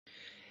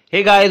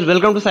Hey guys,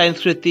 welcome to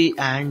Science Kriti,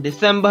 and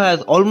December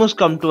has almost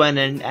come to an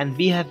end and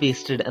we have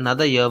wasted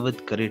another year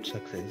with great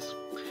success.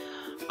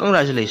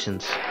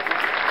 Congratulations.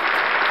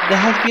 There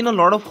has been a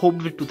lot of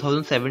hope with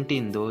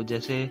 2017 though,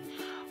 जैसे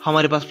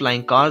हमारे पास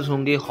flying cars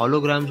होंगे,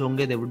 holograms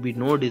होंगे, there would be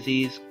no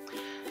disease,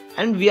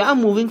 and we are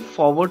moving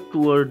forward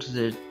towards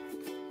it,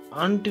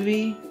 aren't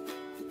we?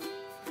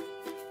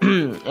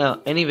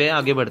 Anyway,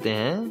 आगे बढ़ते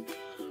हैं.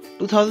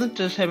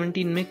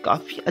 2017 में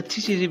काफी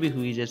अच्छी चीजें भी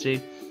हुई,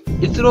 जैसे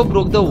ISRO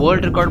broke the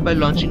world record by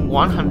launching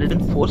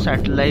 104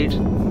 satellites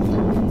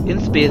in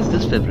space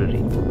this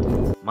February.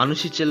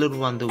 Manushi Chellur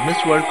won the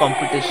Miss World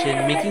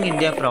competition, making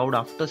India proud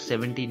after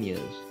 17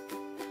 years.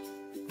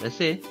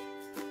 वैसे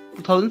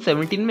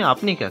 2017 में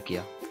आपने क्या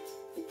किया?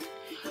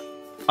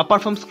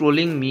 Apart from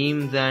scrolling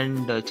memes and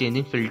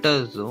changing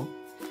filters though,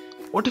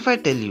 what if I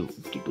tell you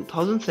कि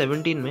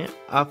 2017 में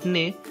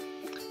आपने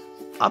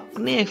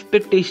अपने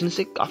expectation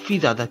से काफी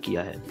ज्यादा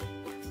किया है?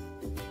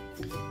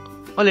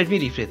 Or let me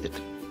rephrase it.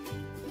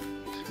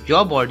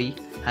 Your body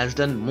has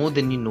done more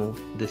than you know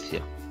this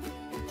year.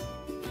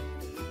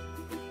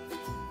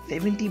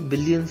 70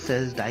 billion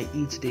cells die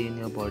each day in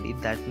your body.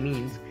 That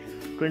means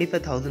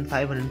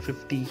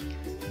 25,550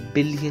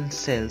 billion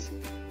cells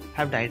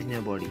have died in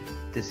your body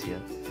this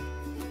year.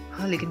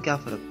 हाँ, लेकिन क्या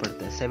फर्क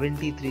पड़ता है?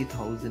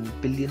 73,000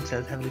 billion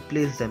cells have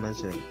replaced them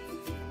as well.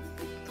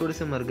 थोड़े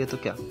से मर गए तो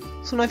क्या?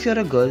 So now if you're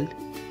a girl,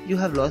 you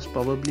have lost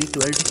probably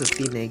 12 to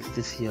 15 eggs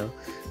this year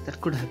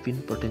that could have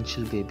been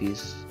potential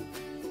babies.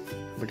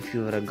 But if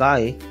you were a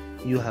guy,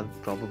 you have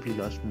probably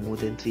lost more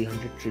than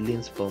 300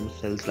 trillion sperm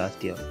cells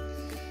last year.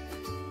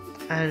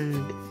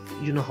 And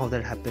you know how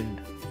that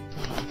happened.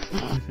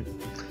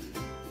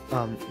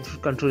 You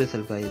should control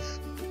yourself, guys.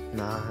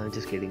 Nah, I'm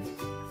just kidding.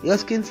 Your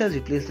skin cells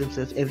replace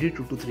themselves every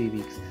 2 to 3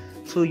 weeks.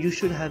 So you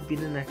should have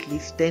been in at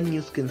least 10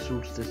 new skin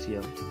suits this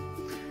year.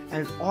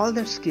 And all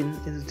that skin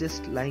is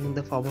just lying in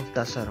the form of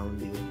dust around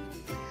you.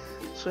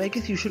 So I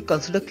guess you should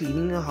consider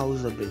cleaning your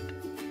house a bit.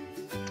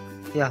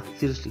 Yeah,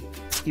 seriously.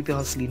 Keep your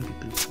house clean,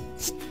 people.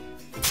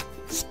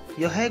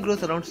 Your hair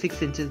grows around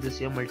 6 inches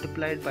this year,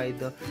 multiplied by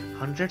the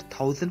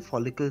 100,000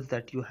 follicles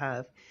that you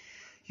have.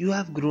 You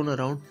have grown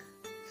around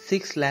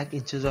 6 lakh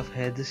inches of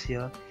hair this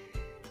year.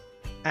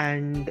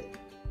 And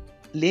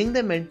laying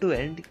them end to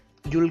end,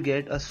 you'll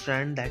get a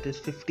strand that is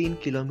 15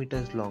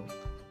 kilometers long.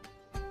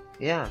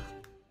 Yeah.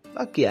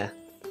 Fuck hair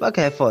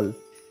fall.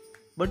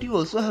 But you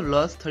also have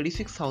lost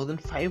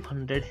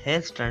 36,500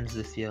 hair strands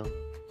this year.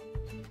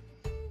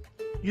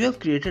 You have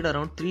created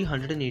around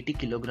 380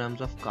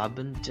 kilograms of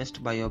carbon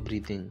just by your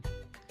breathing.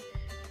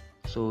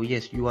 So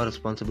yes, you are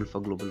responsible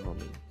for global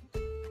warming.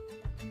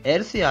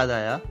 Air से याद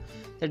आया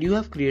that you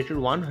have created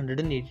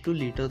 182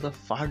 liters of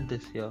fart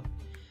this year.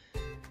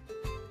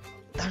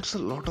 That's a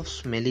lot of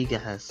smelly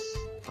gas.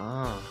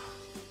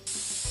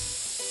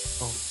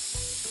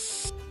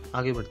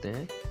 आगे बढ़ते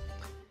हैं.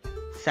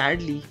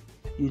 Sadly,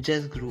 you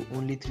just grew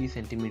only 3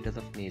 centimeters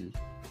of nail.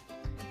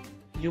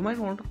 You might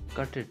want to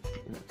cut it.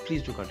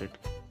 Please do cut it.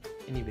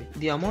 Anyway,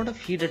 the amount of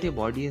heat that your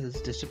body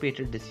has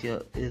dissipated this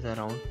year is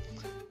around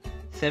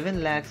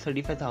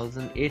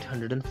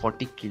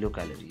 7,35,840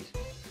 kilocalories.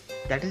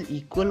 That is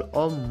equal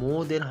or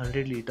more than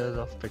 100 liters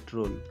of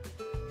petrol.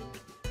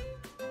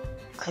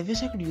 I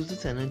wish I could use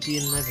this energy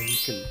in my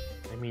vehicle.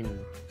 I mean,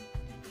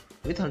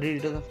 with 100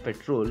 liters of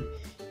petrol,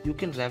 you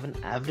can drive an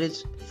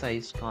average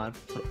sized car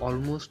for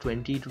almost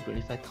 20 to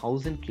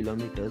 25,000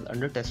 kilometers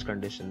under test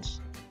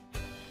conditions.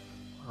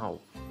 Wow,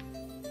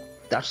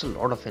 that's a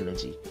lot of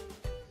energy.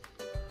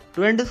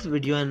 To end this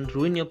video and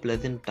ruin your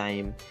pleasant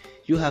time,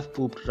 you have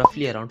pooped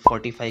roughly around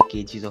 45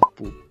 kgs of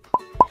poop.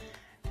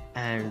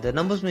 And the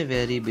numbers may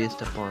vary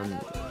based upon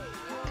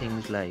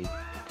things like...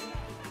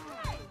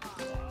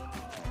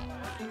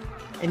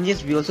 And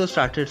yes, we also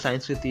started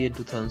Science Kriti in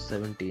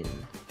 2017.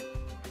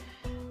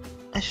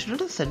 I shouldn't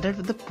have said that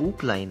with the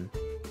poop line.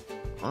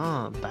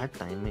 Bad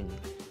timing.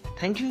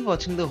 Thank you for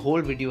watching the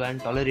whole video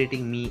and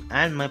tolerating me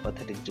and my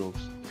pathetic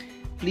jokes.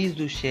 Please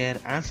do share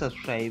and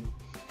subscribe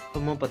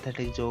for more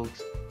pathetic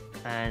jokes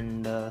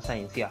and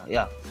science.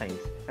 Science.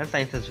 And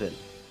science as well.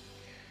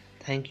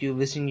 Thank you.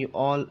 Wishing you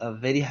all a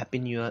very happy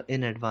new year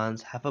in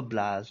advance. Have a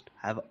blast.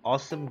 Have an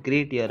awesome,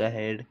 great year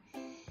ahead.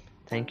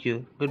 Thank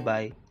you.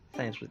 Goodbye.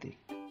 Science Kriti.